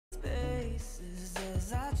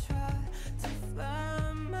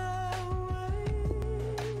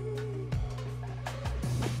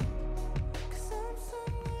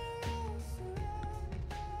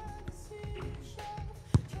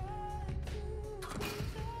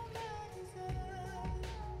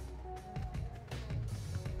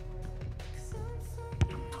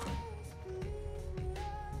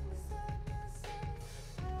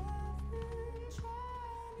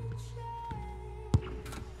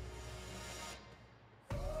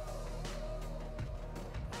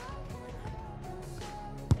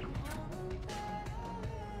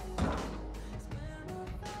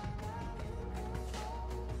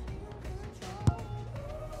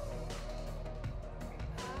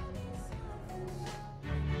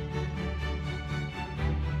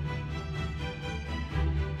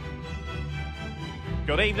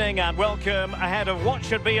Good evening and welcome ahead of what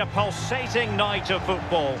should be a pulsating night of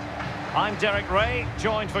football. I'm Derek Ray,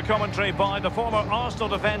 joined for commentary by the former Arsenal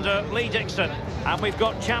defender Lee Dixon. And we've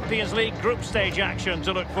got Champions League group stage action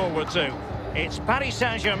to look forward to. It's Paris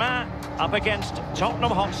Saint-Germain up against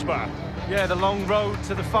Tottenham Hotspur. Yeah, the long road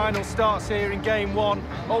to the final starts here in game one.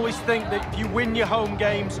 Always think that if you win your home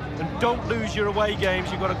games and don't lose your away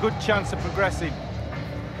games, you've got a good chance of progressing.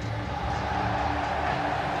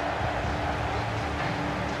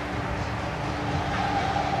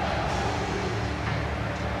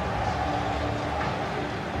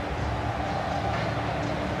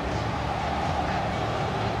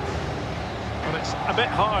 It's a bit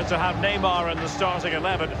hard to have Neymar in the starting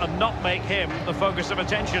 11 and not make him the focus of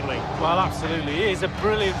attention, Lee. Well, absolutely. He is a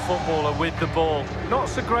brilliant footballer with the ball. Not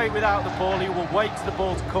so great without the ball. He will wait for the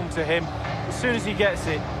ball to come to him. As soon as he gets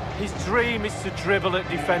it, his dream is to dribble at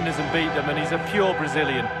defenders and beat them, and he's a pure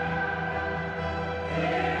Brazilian.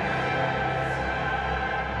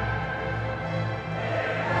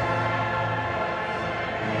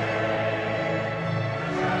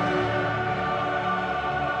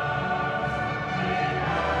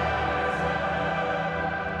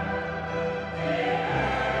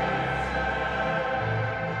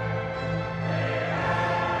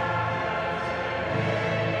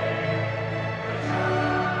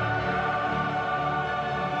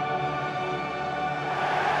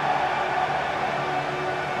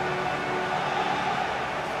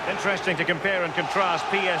 Interesting to compare and contrast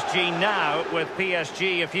PSG now with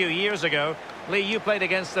PSG a few years ago. Lee, you played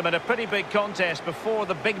against them in a pretty big contest before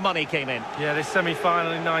the big money came in. Yeah, this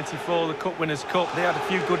semi-final in '94, the Cup Winners' Cup, they had a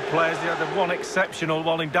few good players. They had the one exceptional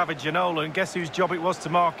one in David Ginola, and guess whose job it was to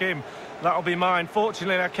mark him? That'll be mine.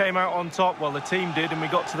 Fortunately, I came out on top. Well, the team did, and we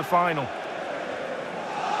got to the final.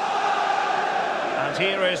 And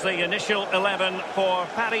here is the initial 11 for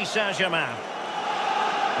Paris Saint-Germain.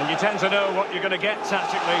 And you tend to know what you're going to get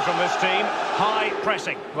tactically from this team. High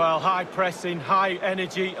pressing. Well, high pressing, high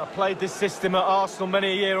energy. I played this system at Arsenal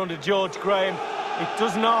many a year under George Graham. It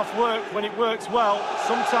doesn't half work when it works well.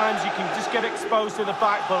 Sometimes you can just get exposed to the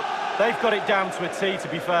back, but they've got it down to a T, to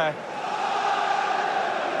be fair.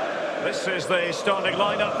 This is the starting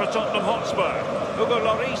lineup for Tottenham Hotspur. Hugo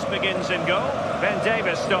Lloris begins in goal. Ben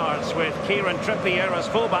Davies starts with Kieran Trippier as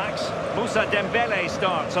fullbacks. Moussa Dembele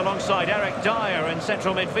starts alongside Eric Dyer in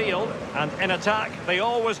central midfield. And in attack, the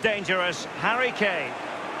always dangerous Harry Kane.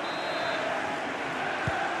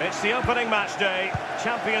 It's the opening match day.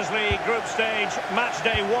 Champions League group stage, match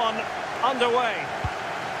day 1 underway.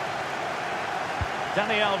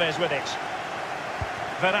 Dani Alves with it.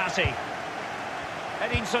 Verratti.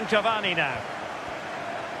 Edinson Cavani now.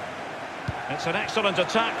 It's an excellent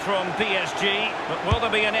attack from PSG, but will there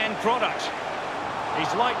be an end product?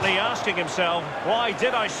 He's likely asking himself, why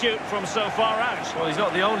did I shoot from so far out? Well, he's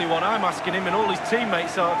not the only one. I'm asking him, and all his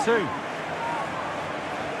teammates are too.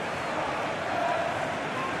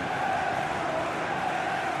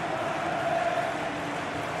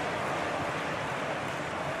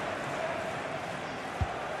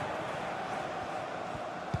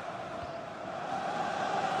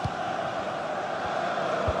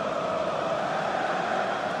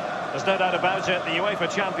 There's no doubt about it, the UEFA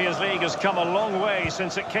Champions League has come a long way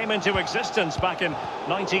since it came into existence back in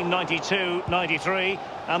 1992-93,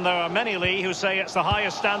 and there are many, Lee, who say it's the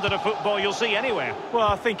highest standard of football you'll see anywhere. Well,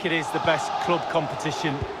 I think it is the best club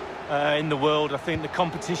competition in the world. I think the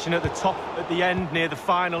competition at the top, at the end, near the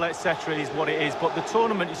final, etc. is what it is, but the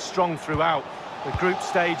tournament is strong throughout. The group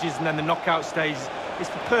stages and then the knockout stages, it's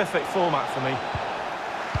the perfect format for me.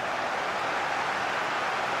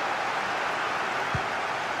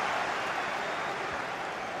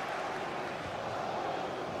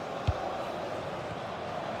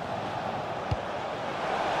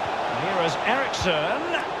 Ericsson.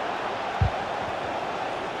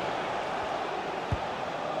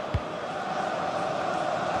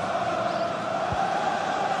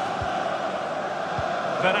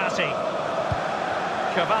 Verratti.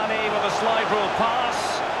 Cavani with a slide rule pass.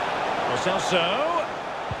 Lo Celso.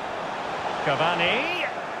 Cavani.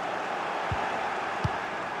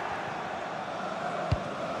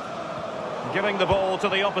 Giving the ball to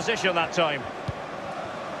the opposition that time.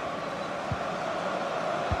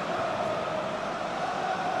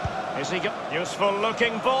 Is he got useful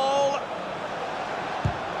looking ball?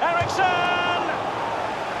 Ericsson!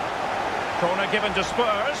 Corner given to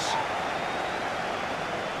Spurs.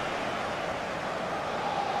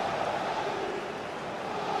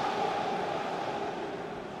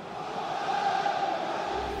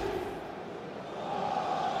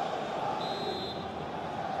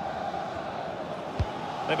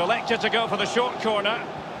 They've elected to go for the short corner.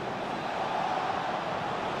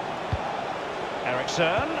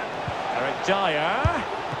 Ericsson. Eric Dyer.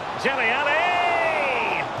 Dele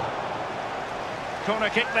Alli! Corner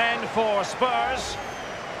kick then for Spurs.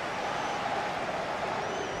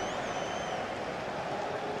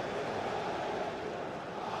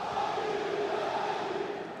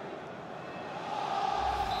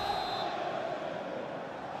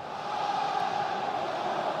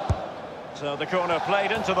 So the corner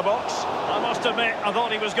played into the box. I must admit, I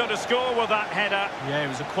thought he was going to score with that header. Yeah, it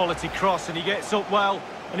was a quality cross and he gets up well,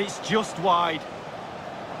 and it's just wide.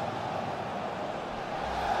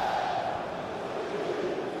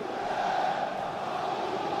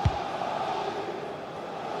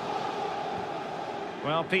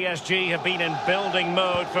 Well, PSG have been in building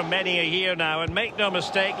mode for many a year now, and make no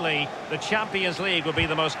mistake, Lee, the Champions League will be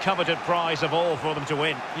the most coveted prize of all for them to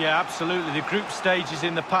win. Yeah, absolutely. The group stages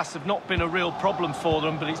in the past have not been a real problem for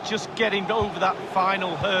them, but it's just getting over that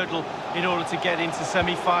final hurdle in order to get into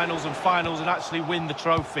semi-finals and finals and actually win the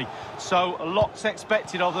trophy. So a lot's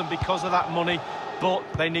expected of them because of that money, but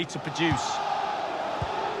they need to produce.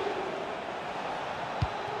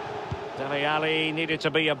 Dele Alli needed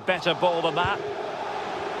to be a better ball than that.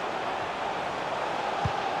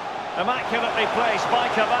 Immaculately placed by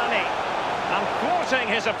Cavani, and thwarting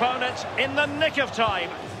his opponent in the nick of time.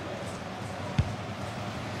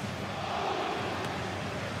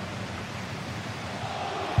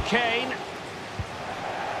 Kane.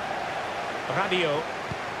 Rabiot.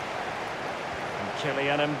 And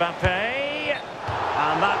Kylian Mbappe.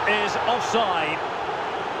 And that is offside.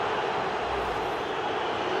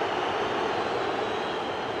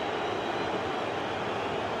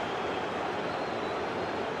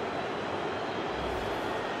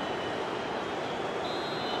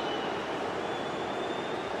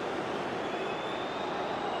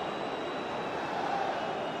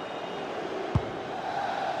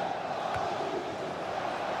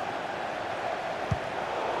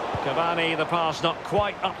 Cavani, the pass not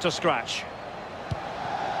quite up to scratch.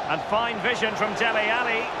 And fine vision from Dele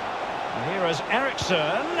Alli. And here is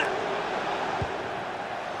Ericsson.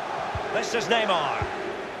 This is Neymar.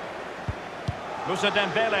 Moussa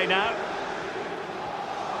Dembele now.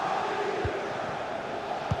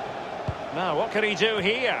 Now, what can he do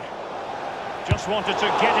here? Just wanted to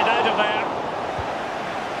get it out of there.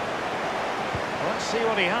 Let's see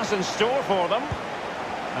what he has in store for them.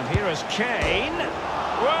 And here is Kane.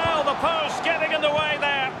 Well, the post getting in the way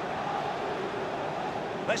there.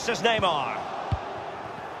 This is Neymar.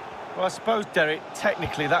 Well, I suppose, Derek,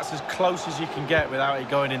 technically that's as close as you can get without it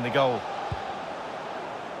going in the goal.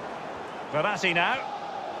 Verratti now.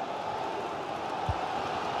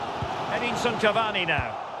 Edinson Cavani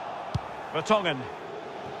now. Vertonghen.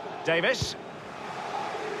 Davis.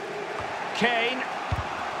 Kane.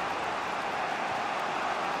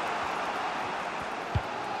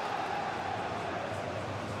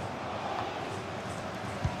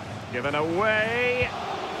 Given away.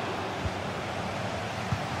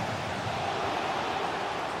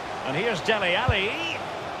 And here's Dele Alli.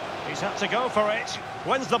 He's had to go for it.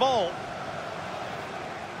 Wins the ball.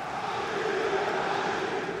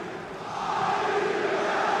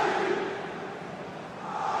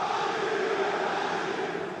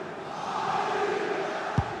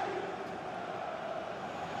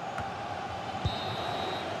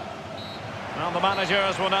 Well, the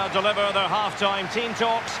managers will now deliver their half-time team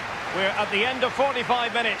talks. We're at the end of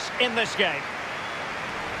 45 minutes in this game.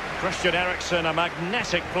 Christian Eriksen, a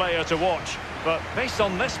magnetic player to watch. But based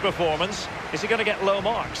on this performance, is he going to get low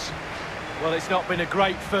marks? Well, it's not been a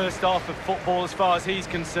great first half of football as far as he's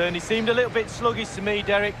concerned. He seemed a little bit sluggish to me,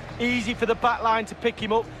 Derek. Easy for the back line to pick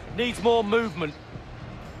him up. Needs more movement.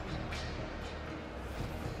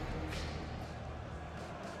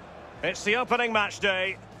 It's the opening match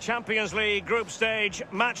day. Champions League group stage,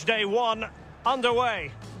 match day 1,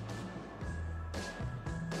 underway.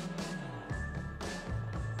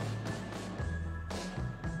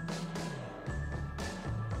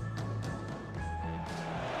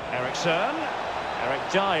 Ericsson.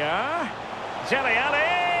 Eric Dyer. Dele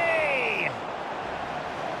Alli!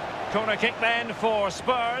 Corner kick then for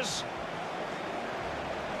Spurs.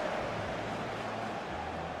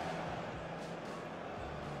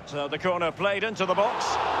 So the corner played into the box.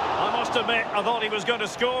 I must admit, I thought he was going to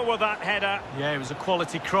score with that header. Yeah, it was a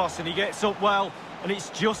quality cross and he gets up well, and it's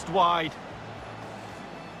just wide.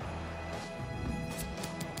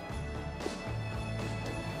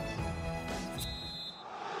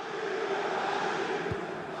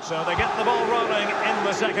 So they get the ball rolling in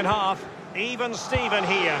the second half. Even Steven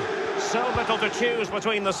here. So little to choose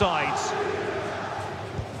between the sides.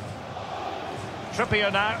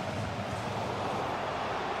 Trippier now.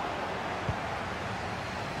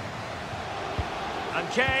 And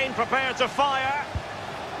Kane prepared to fire.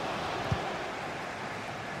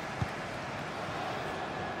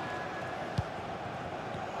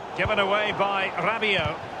 Given away by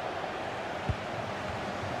Rabiot.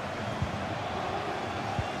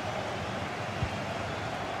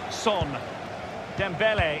 Son.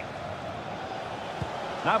 Dembele.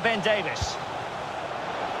 Now Ben Davies.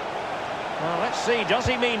 Well, let's see, does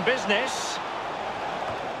he mean business?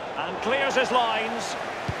 And clears his lines.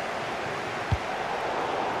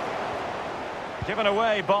 Given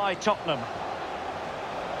away by Tottenham.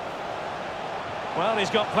 Well, he's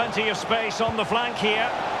got plenty of space on the flank here.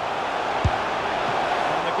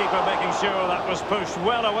 And the keeper making sure that was pushed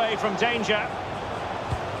well away from danger.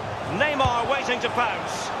 Neymar waiting to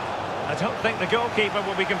pounce. I don't think the goalkeeper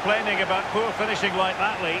will be complaining about poor finishing like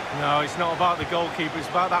that, Lee. No, it's not about the goalkeeper, it's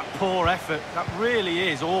about that poor effort. That really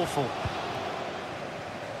is awful.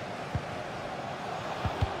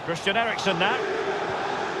 Christian Eriksen now.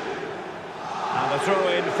 And the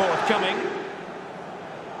throw-in forthcoming.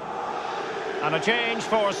 And a change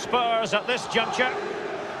for Spurs at this juncture.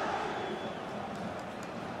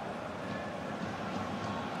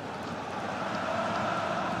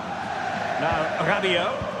 Now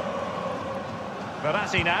Rabiot.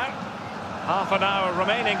 Verratti now. Half an hour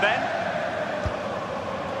remaining then.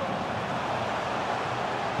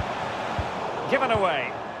 Given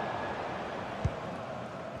away.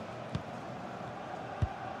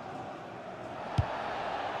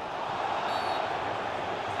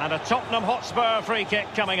 And a Tottenham Hotspur free kick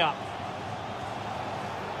coming up.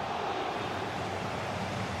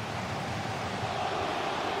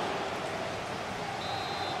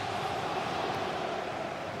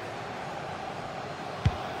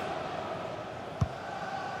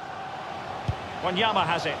 Wanyama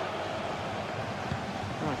has it.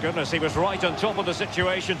 Oh goodness, he was right on top of the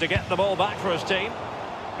situation to get the ball back for his team.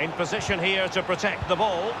 In position here to protect the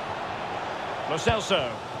ball. Lo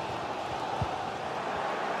Celso.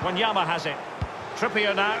 Wanyama has it.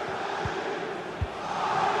 Trippier now.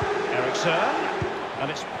 Eriksen.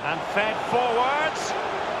 And fed forwards.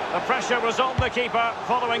 The pressure was on the keeper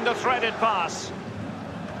following the threaded pass.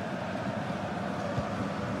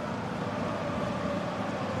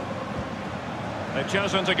 They've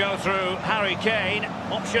chosen to go through Harry Kane.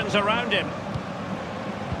 Options around him.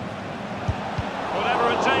 Whatever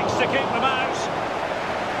it takes to keep them out.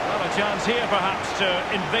 Well, a chance here perhaps to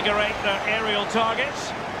invigorate their aerial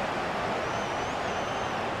targets.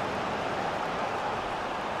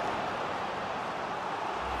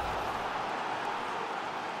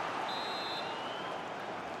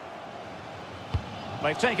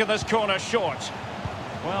 They've taken this corner short.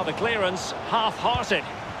 Well, the clearance half-hearted.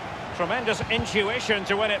 Tremendous intuition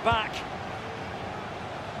to win it back.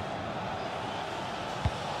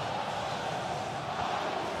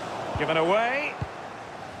 Given away.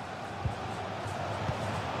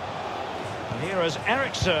 And here is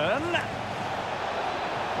Eriksen.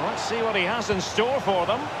 Let's see what he has in store for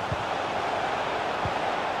them.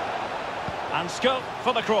 And scope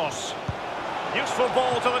for the cross. Useful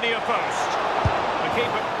ball to the near post. The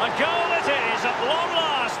keeper. A goal it is at long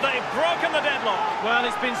last. They've broken the deadlock. Well,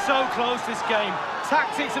 it's been so close this game.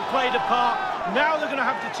 Tactics have played a part. Now they're going to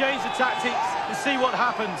have to change the tactics and see what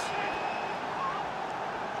happens.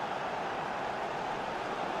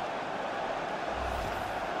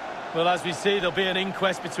 Well, as we see, there'll be an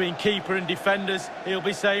inquest between keeper and defenders. He'll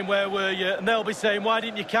be saying, where were you? And they'll be saying, why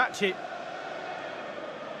didn't you catch it?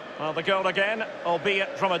 Well, the goal again,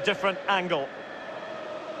 albeit from a different angle.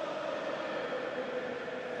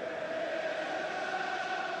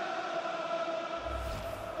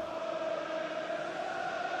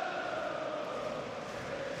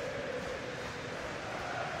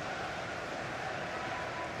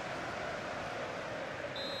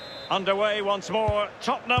 Underway once more.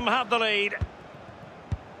 Tottenham have the lead.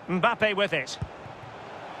 Mbappe with it.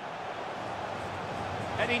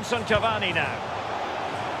 Edinson Cavani now.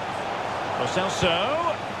 Lo Celso.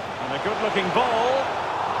 And a good-looking ball.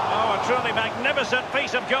 Oh, a truly magnificent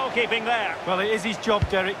piece of goalkeeping there. Well, it is his job,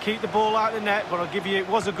 Derek. Keep the ball out of the net, but I'll give you, it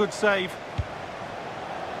was a good save.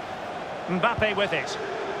 Mbappe with it.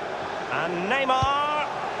 And Neymar.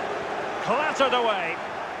 Clattered away.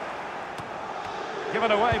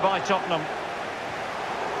 Given away by Tottenham.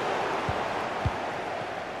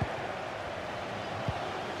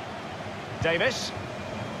 Davis.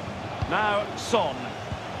 Now Son.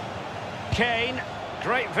 Kane.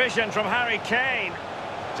 Great vision from Harry Kane.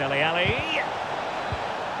 Dele Alli.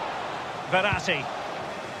 Verratti.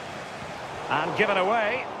 And given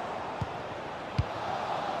away.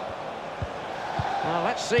 Well,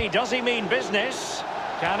 let's see, does he mean business?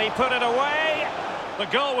 Can he put it away? The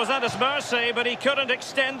goal was at his mercy, but he couldn't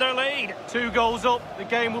extend their lead. 2 goals up, the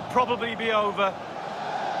game will probably be over.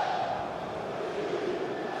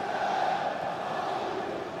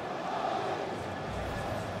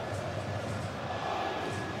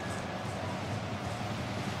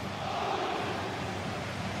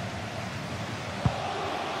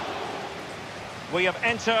 We have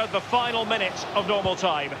entered the final minute of normal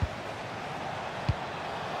time.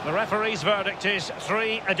 The referee's verdict is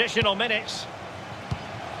 3 additional minutes.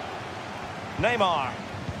 Neymar,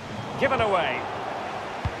 given away.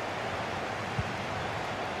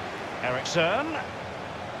 Eriksen.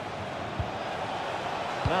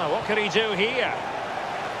 Now, what can he do here?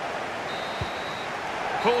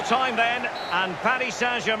 Full time then, and Paris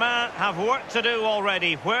Saint-Germain have work to do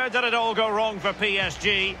already. Where did it all go wrong for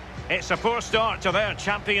PSG? It's a poor start to their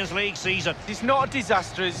Champions League season. It's not a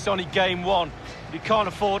disaster, it's only game 1. You can't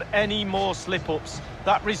afford any more slip-ups.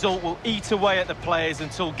 That result will eat away at the players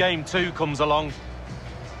until game 2 comes along.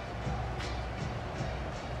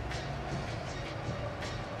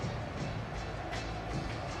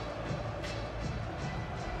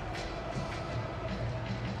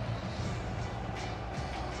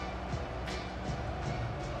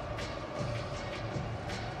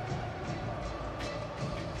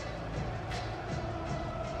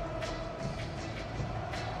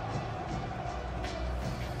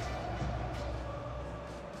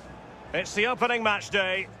 It's the opening match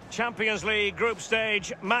day. Champions League group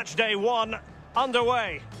stage, match day 1,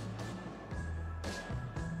 underway.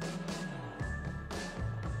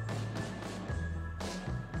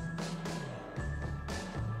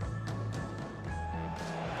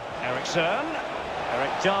 Eriksen.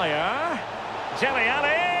 Eric Dyer. Dele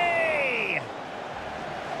Alli.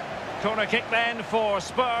 Corner kick then for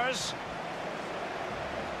Spurs.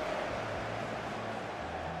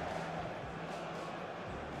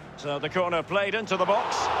 So the corner played into the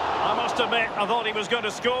box. I must admit, I thought he was going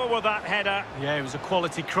to score with that header. Yeah, it was a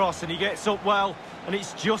quality cross and he gets up well, and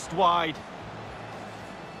it's just wide.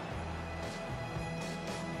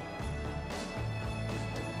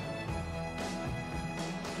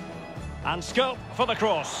 And scope for the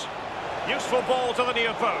cross. Useful ball to the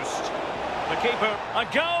near post. The keeper, a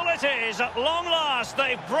goal it is at long last.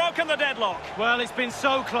 They've broken the deadlock. Well, it's been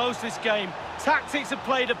so close this game. Tactics have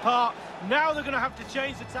played a part. Now they're going to have to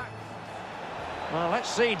change the tactics. Well, let's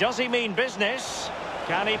see. Does he mean business?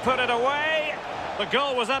 Can he put it away? The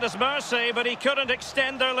goal was at his mercy, but he couldn't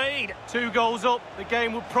extend their lead. 2 goals up. The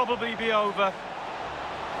game will probably be over.